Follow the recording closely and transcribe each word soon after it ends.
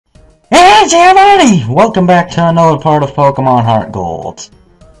Hey Giovanni! Welcome back to another part of Pokemon Heart Gold.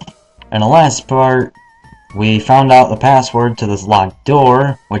 In the last part, we found out the password to this locked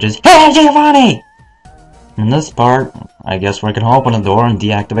door, which is Hey Giovanni! In this part, I guess we can open the door and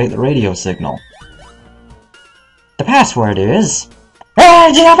deactivate the radio signal. The password is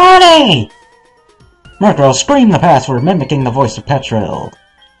Hey Giovanni! Murkrow screamed the password, mimicking the voice of Petrel.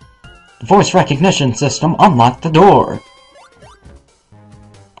 The voice recognition system unlocked the door.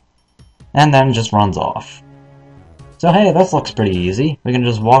 And then just runs off. So hey, this looks pretty easy. We can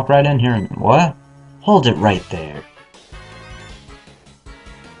just walk right in here and... What? Hold it right there.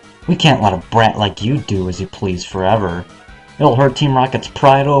 We can't let a brat like you do as you please forever. It'll hurt Team Rocket's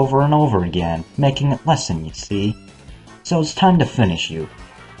pride over and over again, making it lessen, you see. So it's time to finish you.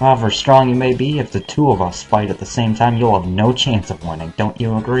 However strong you may be, if the two of us fight at the same time, you'll have no chance of winning, don't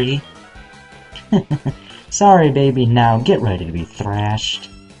you agree? Sorry, baby, now get ready to be thrashed.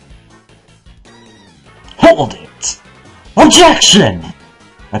 Hold it! Objection!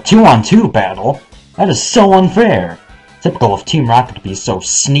 A 2-on-2 battle? That is so unfair. Typical of Team Rocket to be so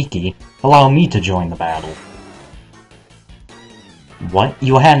sneaky. Allow me to join the battle. What?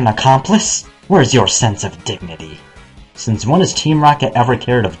 You had an accomplice? Where's your sense of dignity? Since when has Team Rocket ever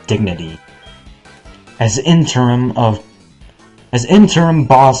cared of dignity? As interim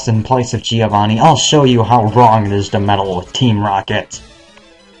boss in place of Giovanni, I'll show you how wrong it is to meddle with Team Rocket.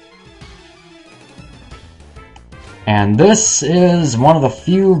 And this is one of the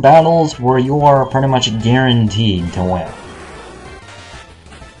few battles where you are pretty much guaranteed to win.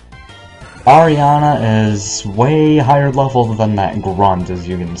 Ariana is way higher level than that grunt, as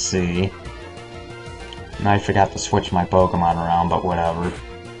you can see. And I forgot to switch my Pokemon around, but whatever.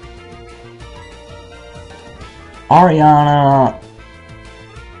 Ariana...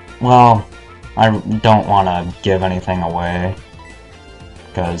 Well, I don't want to give anything away,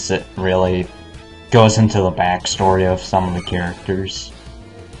 because it really goes into the backstory of some of the characters.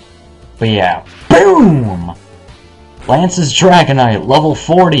 But yeah, BOOM! Lance's Dragonite, level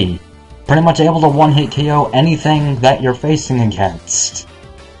 40. Pretty much able to one-hit KO anything that you're facing against.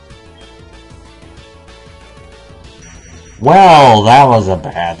 Well, that was a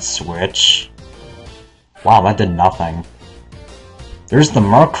bad switch. Wow, that did nothing. There's the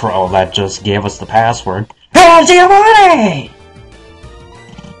Murkrow that just gave us the password. Hey, Giovanni!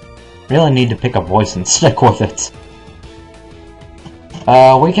 Really need to pick a voice and stick with it.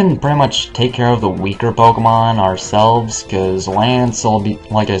 We can pretty much take care of the weaker Pokemon ourselves, because Lance will be,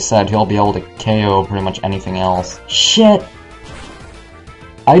 like I said, he'll be able to KO pretty much anything else. Shit!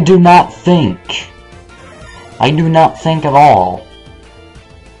 I do not think. I do not think at all.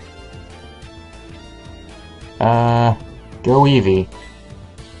 Go Eevee.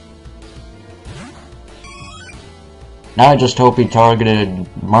 Now I just hope he targeted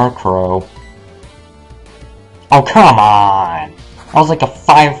Murkrow. Oh, come on! That was like a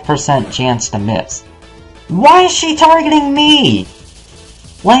 5% chance to miss. Why is she targeting me?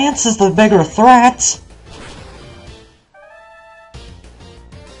 Lance is the bigger threat.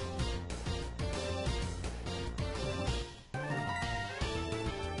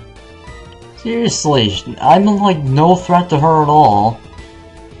 Seriously, I'm like no threat to her at all.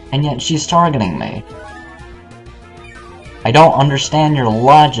 And yet she's targeting me. I don't understand your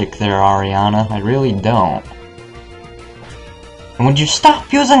logic there, Ariana. I really don't. And would you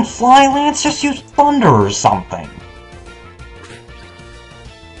stop using Fly Lance? Just use Thunder or something.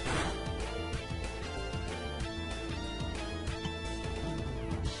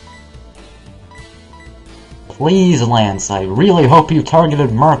 Please, Lance, I really hope you targeted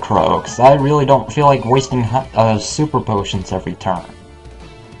Murkrow, because I really don't feel like wasting Super Potions every turn.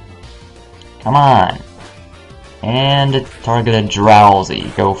 Come on. And it targeted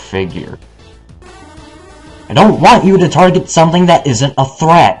Drowsy, go figure. I don't want you to target something that isn't a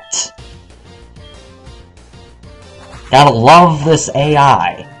threat. Gotta love this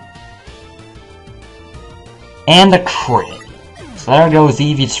AI. And a crit. So there goes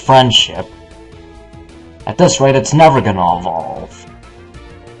Eevee's friendship. At this rate, it's never gonna evolve.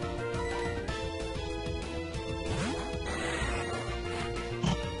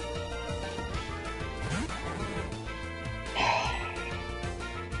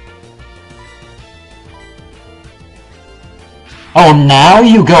 Oh, now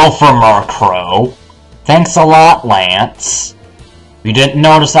you go for Murkrow. Thanks a lot, Lance. You didn't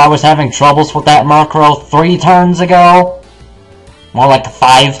notice I was having troubles with that Murkrow 3 turns ago? More like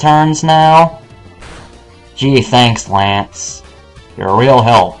 5 turns now? Gee, thanks, Lance. You're a real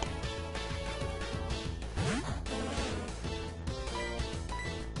help.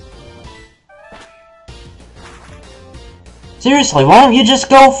 Seriously, why don't you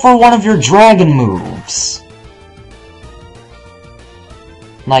just go for one of your dragon moves?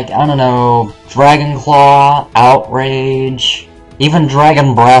 Like, I don't know, Dragon Claw, Outrage, even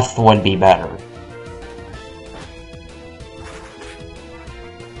Dragon Breath would be better.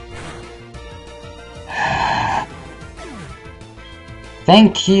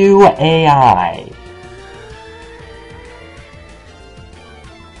 Thank you, AI.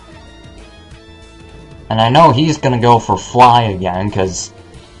 And I know he's gonna go for Fly again, because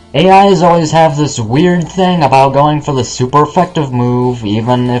AIs always have this weird thing about going for the super effective move,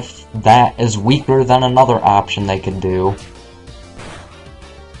 even if that is weaker than another option they could do.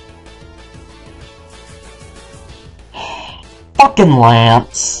 Fucking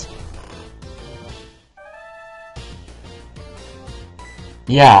Lance.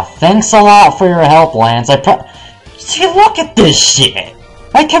 Yeah, thanks a lot for your help, Lance. See, look at this shit!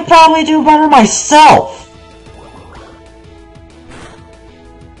 I could probably do better myself!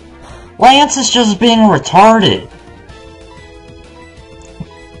 Lance is just being retarded.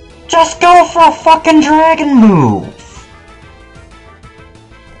 Just go for a fucking dragon move!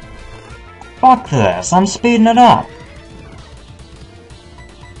 Fuck this, I'm speeding it up.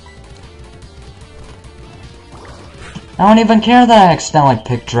 I don't even care that I accidentally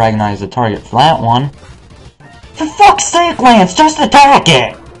picked Dragonite as a target for that one. For fuck's sake, Lance, just attack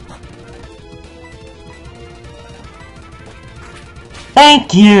it!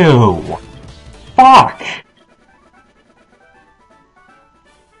 Thank you! Fuck!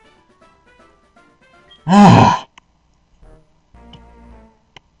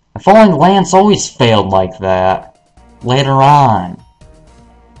 If only Lance always failed like that. Later on.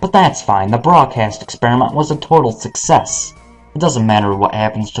 But that's fine, the broadcast experiment was a total success. It doesn't matter what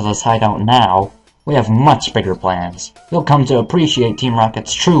happens to this hideout now. We have much bigger plans. You'll come to appreciate Team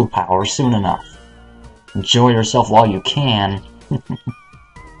Rocket's true power soon enough. Enjoy yourself while you can.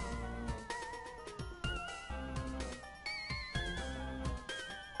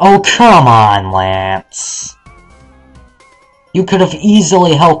 Oh, come on, Lance. You could have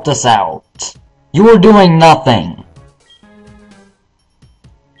easily helped us out. You were doing nothing.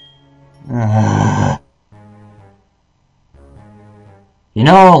 You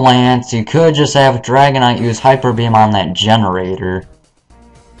know, Lance, you could just have Dragonite use Hyper Beam on that generator.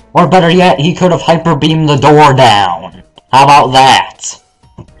 Or better yet, he could have Hyper Beamed the door down. How about that?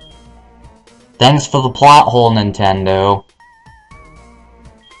 Thanks for the plot hole, Nintendo.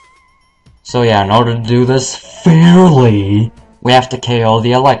 So yeah, in order to do this fairly, we have to KO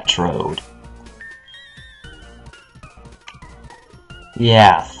the Electrode.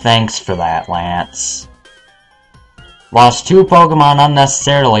 Yeah, thanks for that, Lance. Lost 2 Pokemon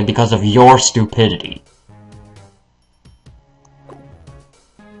unnecessarily because of your stupidity.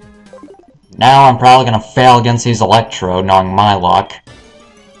 Now I'm probably gonna fail against these Electrode, knowing my luck.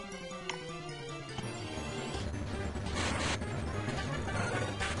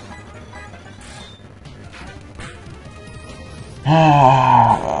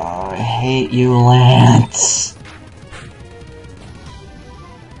 I hate you, Lance.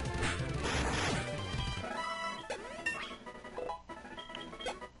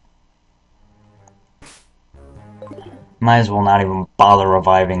 Might as well not even bother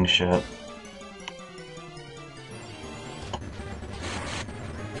reviving shit.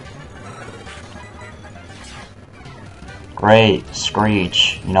 Great,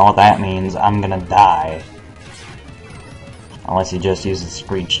 Screech. You know what that means? I'm gonna die. Unless he just uses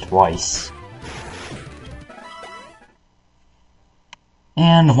Screech twice.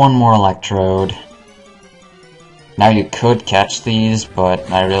 And one more Electrode. Now you could catch these, but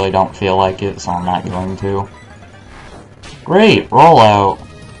I really don't feel like it, so I'm not going to. Great, rollout.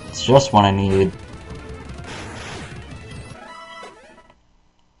 It's just what I need.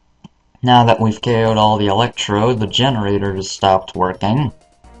 Now that we've KO'd all the Electrode, the generator has stopped working.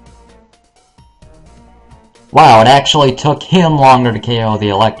 Wow, it actually took him longer to KO the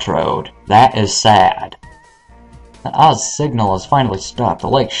Electrode. That is sad. The Oz signal has finally stopped. The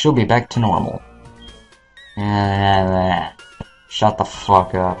lake should be back to normal. Shut the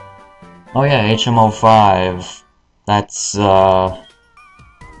fuck up. Oh yeah, HMO5. That's,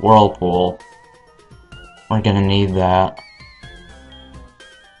 Whirlpool. We're gonna need that.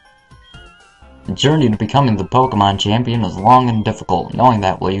 The journey to becoming the Pokemon champion is long and difficult. Knowing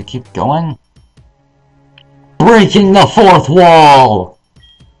that, will you keep going? Breaking the fourth wall!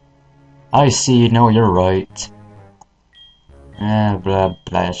 I see, no, you're right. Blah,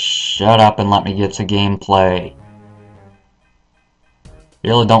 blah. Shut up and let me get to gameplay.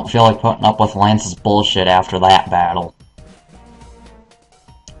 Really don't feel like putting up with Lance's bullshit after that battle.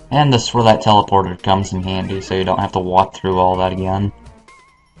 And this is where that teleporter comes in handy, so you don't have to walk through all that again.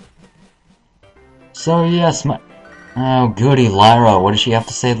 So yes, oh goody, Lyra, what does she have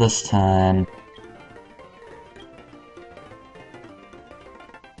to say this time?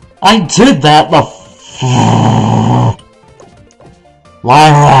 I did that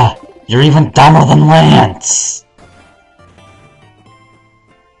Lyra, you're even dumber than Lance!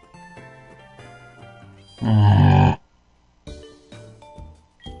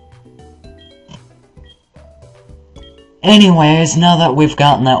 Anyways, now that we've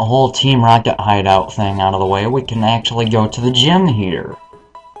gotten that whole Team Rocket hideout thing out of the way, we can actually go to the gym here.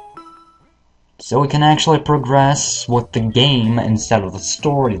 So we can actually progress with the game instead of the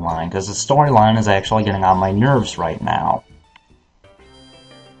storyline, because the storyline is actually getting on my nerves right now.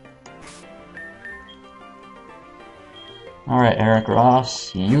 Alright, Eric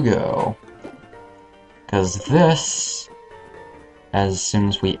Ross, you go. Because this, as soon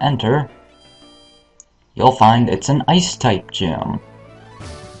as we enter, you'll find it's an Ice-type gym.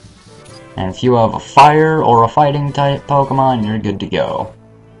 And if you have a Fire or a Fighting-type Pokemon, you're good to go.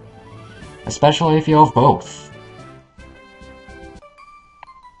 Especially if you have both.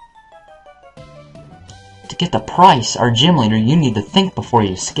 To get the price, our gym leader, you need to think before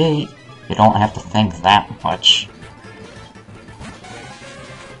you skate. You don't have to think that much.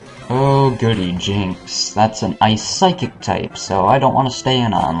 Oh goody, Jinx. That's an Ice Psychic type, so I don't want to stay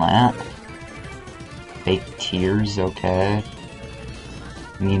in on that. Fake Tears, okay.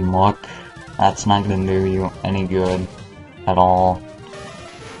 Mean Look. That's not gonna do you any good at all.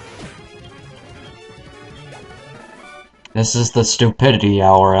 This is the stupidity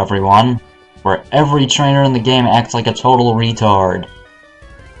hour, everyone, where every trainer in the game acts like a total retard.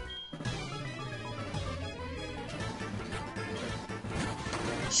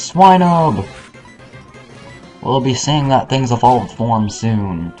 Swinub! We'll be seeing that thing's evolved form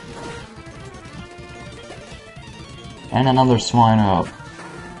soon. And another Swinub.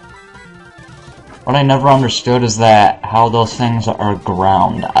 What I never understood is that how those things are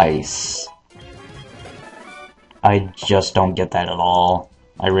ground ice. I just don't get that at all.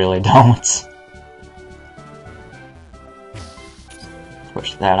 I really don't.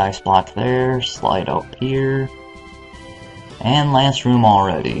 Push that ice block there, slide up here. And Lance Room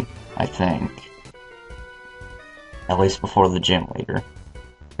already, I think. At least before the gym leader.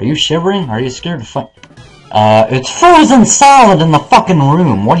 Are you shivering? Are you scared to fight? It's frozen solid in the fucking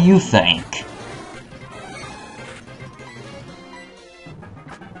room, what do you think?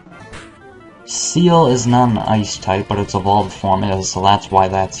 Seal is not an ice type, but its evolved form is, so that's why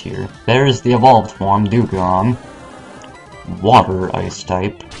that's here. There's the evolved form, Dugong. Water ice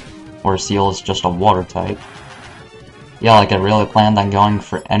type. Or Seal is just a water type. Yeah, like I really planned on going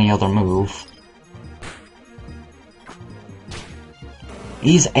for any other move.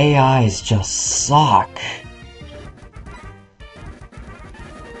 These AIs just suck.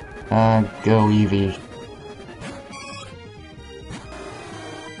 Go Eevee.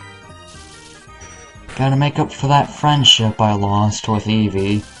 Gotta make up for that friendship I lost with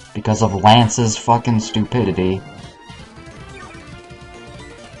Eevee because of Lance's fucking stupidity.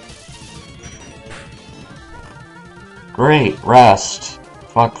 Great, rest.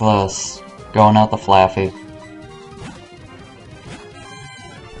 Fuck this. Going out the Flaffy.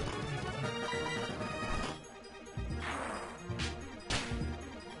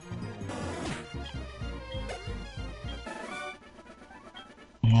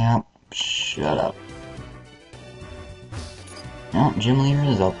 Yep, shut up. Oh, gym leader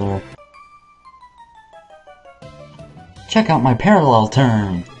is up there. Check out my parallel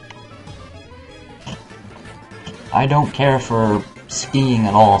turn! I don't care for skiing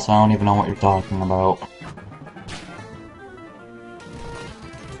at all, so I don't even know what you're talking about.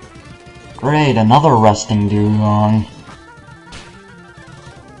 Great, another resting Dugong.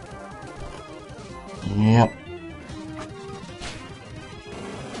 Yep.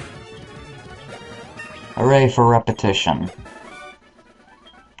 Hooray for repetition.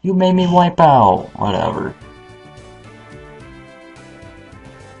 You made me wipe out. Whatever.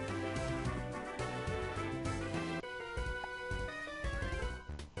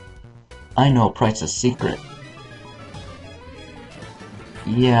 I know Price's secret.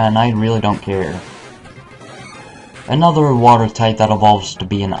 Yeah, and I really don't care. Another water type that evolves to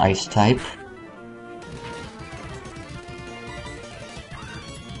be an ice type.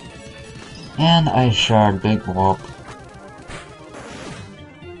 And Ice Shard, big whoop.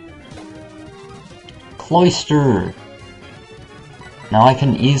 Cloyster! Now I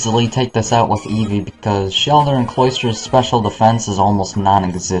can easily take this out with Eevee because Shelter and Cloyster's special defense is almost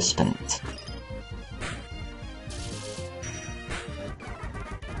non-existent.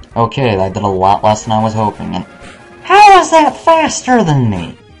 Okay, that did a lot less than I was hoping. And how is that faster than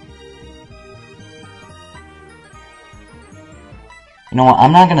me? You know what,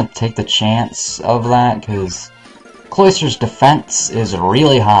 I'm not gonna take the chance of that, because Cloyster's defense is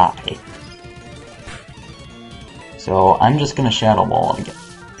really high. So I'm just gonna Shadow Ball again.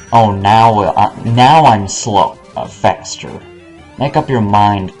 Oh, now I'm slow, faster. Make up your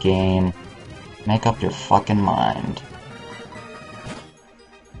mind, game. Make up your fucking mind.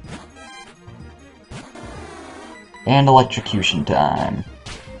 And electrocution time.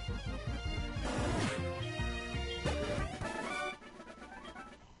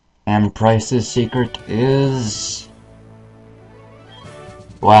 And Price's secret is...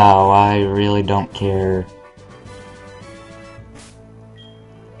 Wow, I really don't care.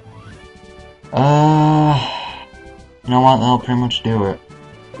 You know what, that'll pretty much do it.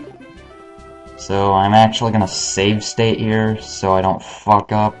 So I'm actually gonna save state here, so I don't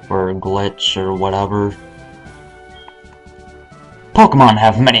fuck up or glitch or whatever. Pokemon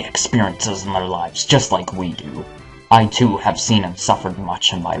have many experiences in their lives, just like we do. I too have seen and suffered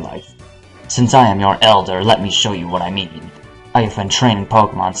much in my life. Since I am your elder, let me show you what I mean. I have been training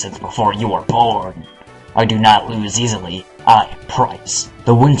Pokemon since before you were born. I do not lose easily. I, Price,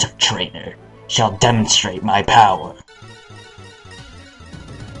 the Winter Trainer, shall demonstrate my power.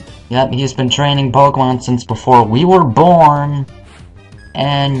 Yep, he's been training Pokemon since before we were born,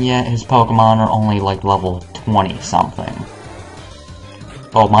 and yet his Pokemon are only like level 20-something.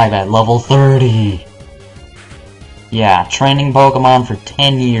 Oh my bad, level 30! Yeah, training Pokemon for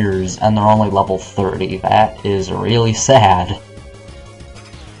 10 years, and they're only level 30. That is really sad.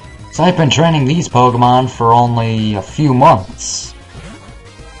 So I've been training these Pokemon for only a few months.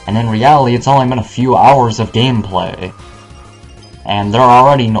 And in reality, it's only been a few hours of gameplay. And they're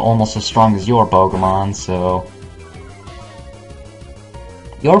already almost as strong as your Pokemon, so...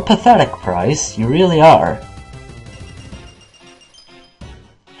 You're pathetic, Price. You really are.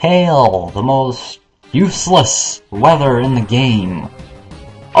 Hail, the most useless weather in the game.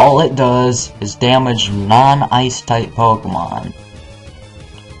 All it does is damage non-Ice-type Pokemon.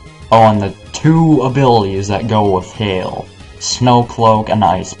 Oh, and the two abilities that go with Hail. Snow Cloak and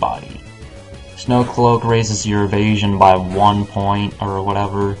Ice Body. Snow Cloak raises your evasion by 1 point, or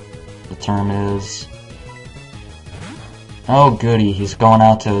whatever the term is. Oh goody, he's going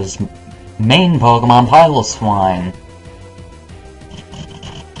out to his main Pokemon, Piloswine.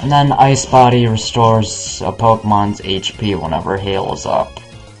 And then Ice Body restores a Pokemon's HP whenever Hail is up.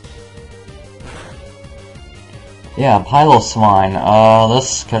 Yeah, Piloswine,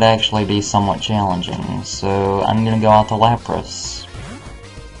 this could actually be somewhat challenging, so I'm gonna go out to Lapras.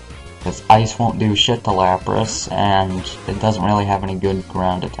 Because Ice won't do shit to Lapras, and it doesn't really have any good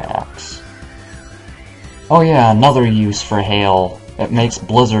ground attacks. Oh yeah, another use for Hail. It makes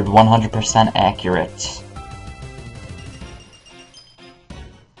Blizzard 100% accurate.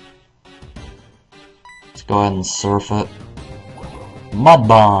 Let's go ahead and surf it. Mud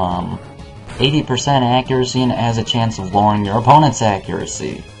Bomb! 80% accuracy and it has a chance of lowering your opponent's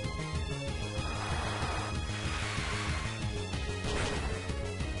accuracy.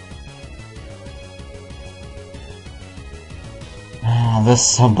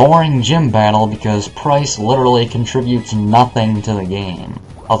 This is a boring gym battle because Price literally contributes nothing to the game,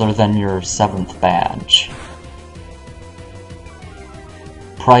 other than your 7th badge.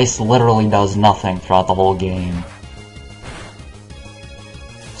 Price literally does nothing throughout the whole game.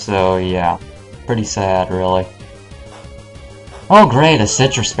 So yeah, pretty sad really. Oh great, a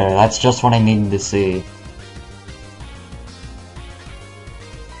Citrus Bear, that's just what I needed to see.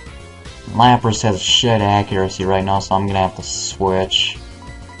 Lapras has shit accuracy right now, so I'm gonna have to switch.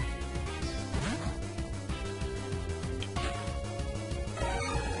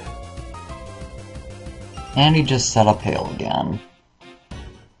 And he just set up Hail again.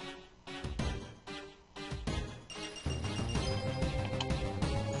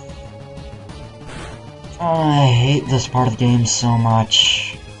 Oh, I hate this part of the game so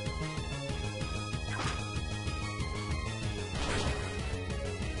much.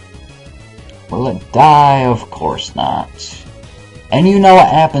 Will it die? Of course not. And you know what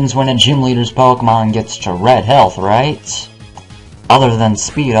happens when a gym leader's Pokemon gets to red health, right? Other than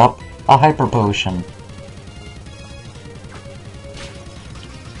speed up, a Hyper Potion.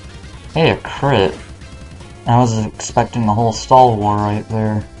 Hey, a crit. I was expecting the whole stall war right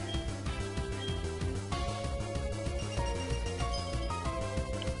there.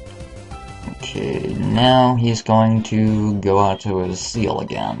 Okay, now he's going to go out to his Seal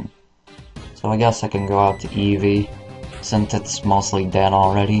again. So I guess I can go out to Eevee, since it's mostly dead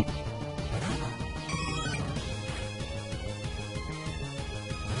already.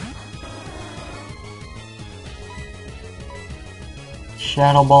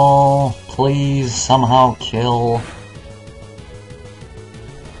 Shadow Ball, please somehow kill.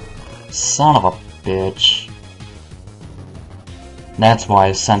 Son of a bitch. That's why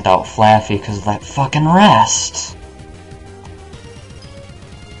I sent out Flaffy, because of that fucking rest.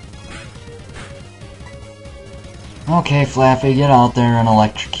 Okay, Flaffy, get out there and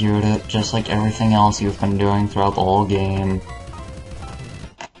electrocute it, just like everything else you've been doing throughout the whole game.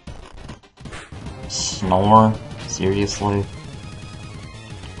 Snore? Seriously?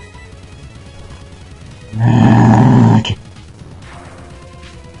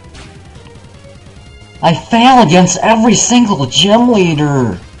 I fail against every single gym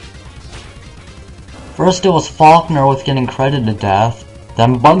leader! First it was Faulkner with getting critted to death,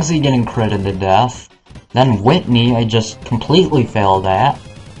 then Bugsy getting critted to death, then Whitney I just completely failed at,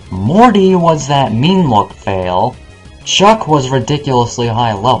 Morty was that mean look fail, Chuck was ridiculously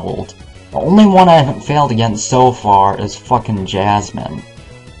high leveled. The only one I haven't failed against so far is fucking Jasmine.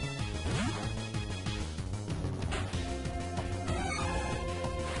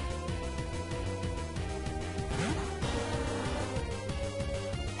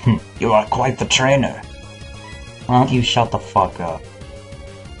 You are quite the trainer. Why don't you shut the fuck up?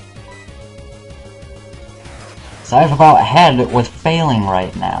 So I've about had it with failing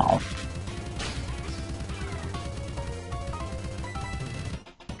right now.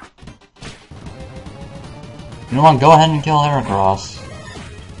 You know what, go ahead and kill Heracross.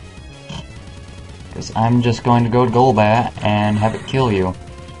 Because I'm just going to go to Golbat and have it kill you.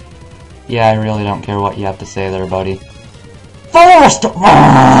 Yeah, I really don't care what you have to say there, buddy. First!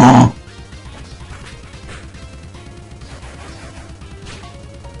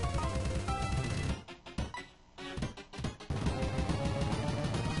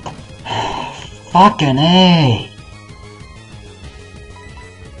 Fucking A!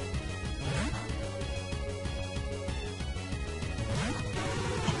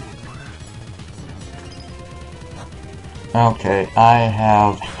 Okay, I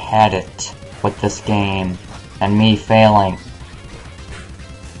have had it with this game, and me failing.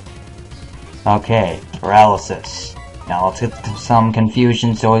 Okay, paralysis. Now let's get some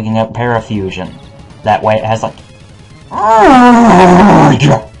confusion so we can get parafusion. That way it has like...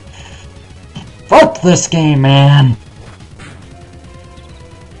 Fuck this game, man!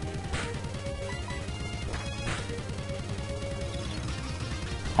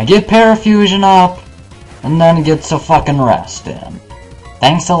 I get parafusion up, and then gets a fucking rest in.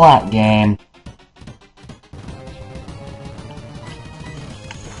 Thanks a lot, game.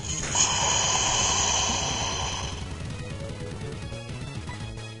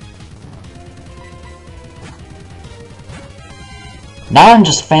 Now I'm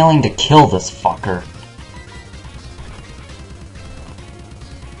just failing to kill this fucker.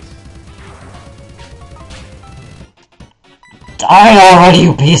 Die already,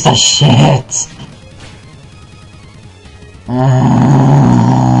 you piece of shit!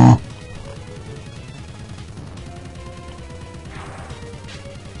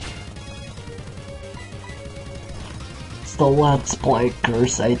 It's the Let's Play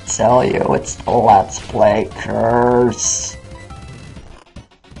curse, I tell you. It's the Let's Play curse.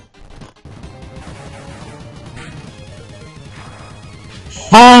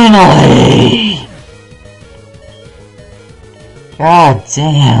 Finally! God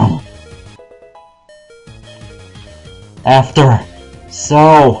damn. After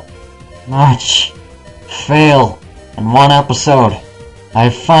so much fail in one episode,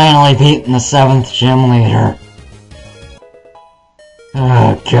 I've finally beaten the 7th gym leader.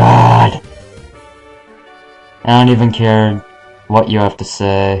 Oh god. I don't even care what you have to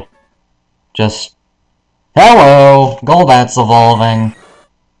say. Just, hello, Golbat's evolving.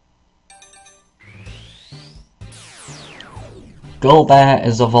 Golbat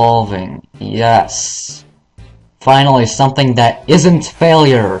is evolving, yes. Finally, something that isn't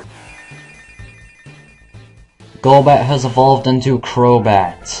failure. Golbat has evolved into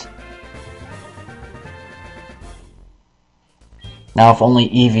Crobat. Now, if only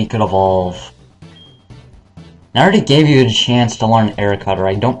Eevee could evolve. I already gave you a chance to learn Air Cutter.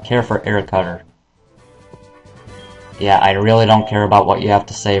 I don't care for Air Cutter. Yeah, I really don't care about what you have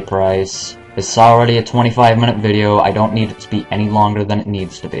to say, Price. It's already a 25-minute video. I don't need it to be any longer than it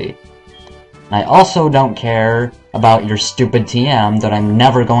needs to be. I also don't care about your stupid TM that I'm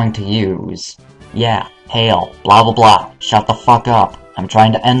never going to use. Yeah, hail, blah blah blah, shut the fuck up. I'm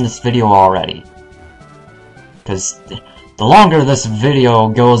trying to end this video already. Because the longer this video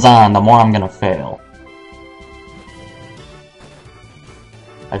goes on, the more I'm gonna fail.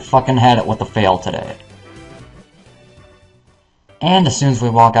 I fucking had it with the fail today. And as soon as we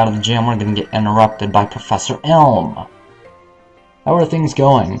walk out of the gym, we're gonna get interrupted by Professor Elm. How are things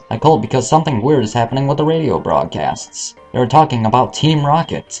going? I called because something weird is happening with the radio broadcasts. They were talking about Team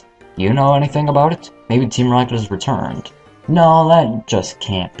Rocket. Do you know anything about it? Maybe Team Rocket has returned. No, that just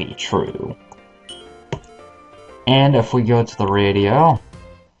can't be true. And if we go to the radio...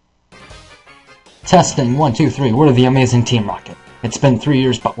 Testing, 1, 2, 3, we're the amazing Team Rocket. It's been 3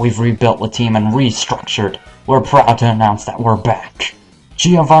 years, but we've rebuilt the team and restructured. We're proud to announce that we're back.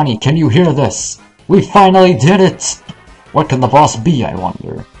 Giovanni, can you hear this? We finally did it! What can the boss be, I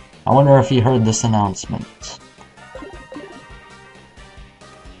wonder? I wonder if he heard this announcement.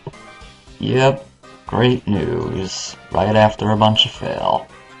 Yep, great news. Right after a bunch of fail.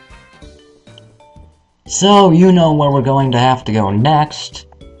 So, you know where we're going to have to go next.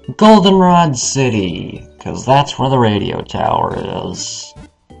 Goldenrod City, because that's where the radio tower is.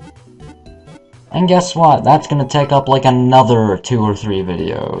 And guess what? That's gonna take up like another 2 or 3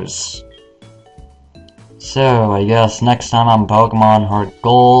 videos. So, I guess next time on Pokemon Heart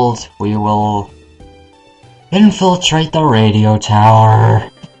Gold, we will infiltrate the radio tower.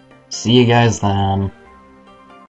 See you guys then.